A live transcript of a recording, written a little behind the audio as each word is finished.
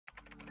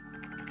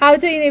How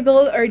to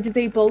enable or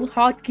disable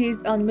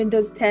hotkeys on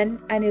Windows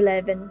 10 and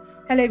 11.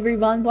 Hello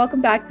everyone,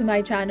 welcome back to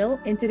my channel.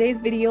 In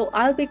today's video,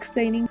 I'll be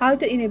explaining how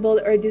to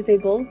enable or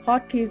disable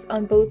hotkeys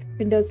on both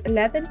Windows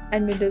 11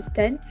 and Windows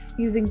 10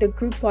 using the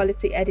Group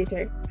Policy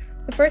Editor.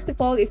 So first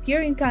of all, if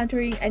you're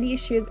encountering any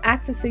issues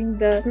accessing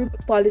the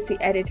Group Policy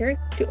Editor,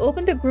 to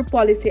open the Group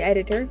Policy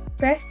Editor,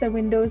 press the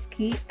Windows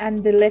key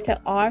and the letter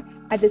R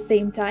at the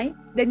same time.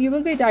 Then you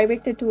will be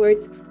directed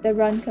towards the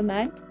Run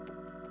command.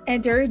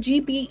 Enter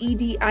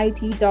gpedit.msc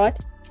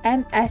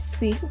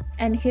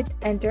and hit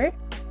enter.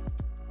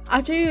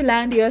 After you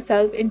land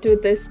yourself into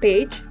this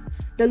page,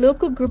 the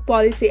local Group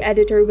Policy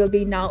Editor will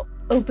be now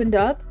opened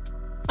up.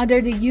 Under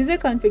the user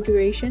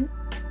configuration,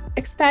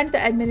 expand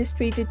the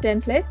administrative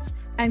templates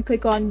and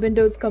click on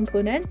Windows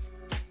Components.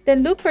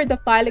 Then look for the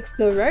File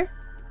Explorer.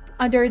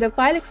 Under the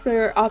File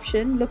Explorer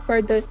option, look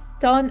for the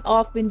Turn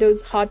Off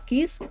Windows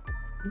Hotkeys.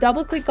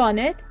 Double click on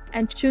it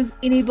and choose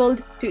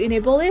Enabled to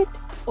enable it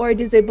or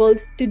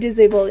Disabled to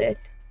disable it.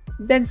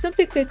 Then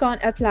simply click on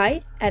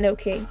Apply and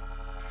OK.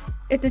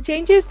 If the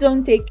changes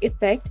don't take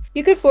effect,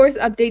 you can force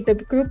update the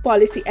Group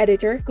Policy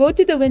Editor. Go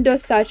to the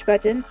Windows search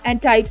button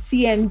and type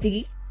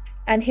CMD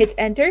and hit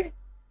enter.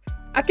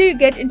 After you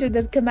get into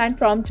the command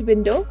prompt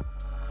window,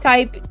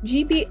 type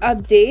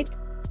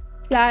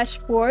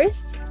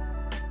gpupdate/force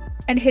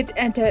and hit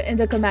enter in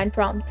the command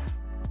prompt.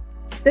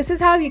 This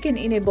is how you can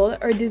enable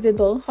or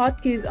disable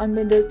hotkeys on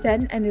Windows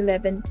 10 and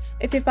 11.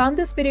 If you found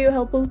this video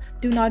helpful,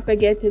 do not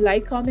forget to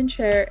like, comment,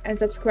 share, and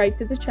subscribe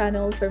to the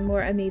channel for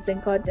more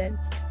amazing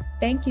contents.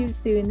 Thank you.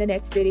 See you in the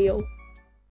next video.